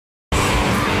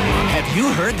You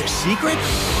heard the secret?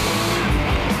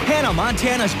 Hannah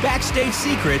Montana's Backstage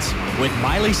Secrets with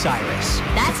Miley Cyrus.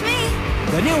 That's me.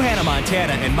 The new Hannah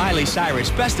Montana and Miley Cyrus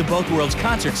Best of Both Worlds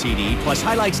concert CD plus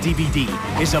highlights DVD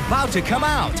is about to come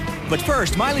out. But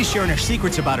first, Miley's sharing her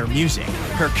secrets about her music,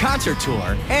 her concert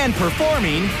tour, and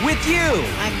performing with you.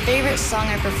 My favorite song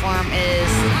I perform is...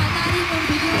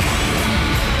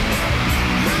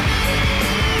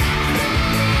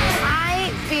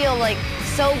 I feel like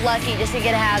so lucky just to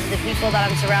get to have the people that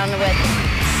I'm surrounded with.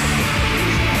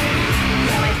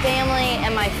 My family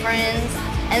and my friends.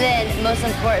 And then, most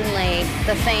importantly,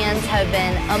 the fans have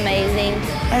been amazing.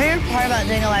 My favorite part about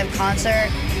doing a live concert,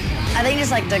 I think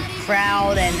just like the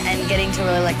crowd and getting to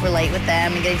really like relate with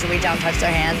them and getting to reach out and touch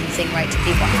their hands and sing right to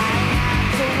people.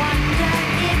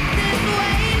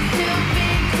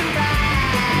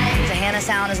 The Hannah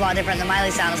sound is a lot different, the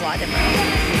Miley sound is a lot different.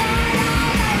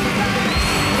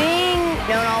 Being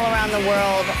known all around the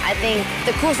world, I think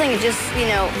the coolest thing is just,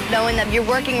 knowing that you're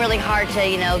working really hard to,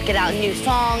 get out new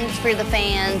songs for the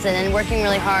fans and then working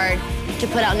really hard to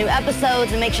put out new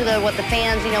episodes and make sure that what the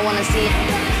fans, want to see.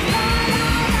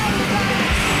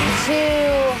 To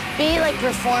be like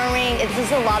performing, it's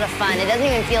just a lot of fun. It doesn't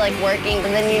even feel like working,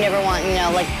 but then you never want,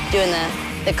 like doing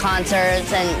the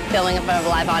concerts and filming in front of a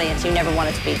live audience. You never want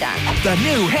it to be done. The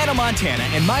new Hannah Montana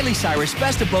and Miley Cyrus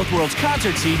Best of Both Worlds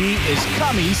concert CD is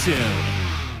coming soon.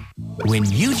 When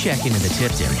you check into the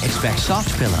Tipton, expect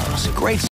soft pillows, great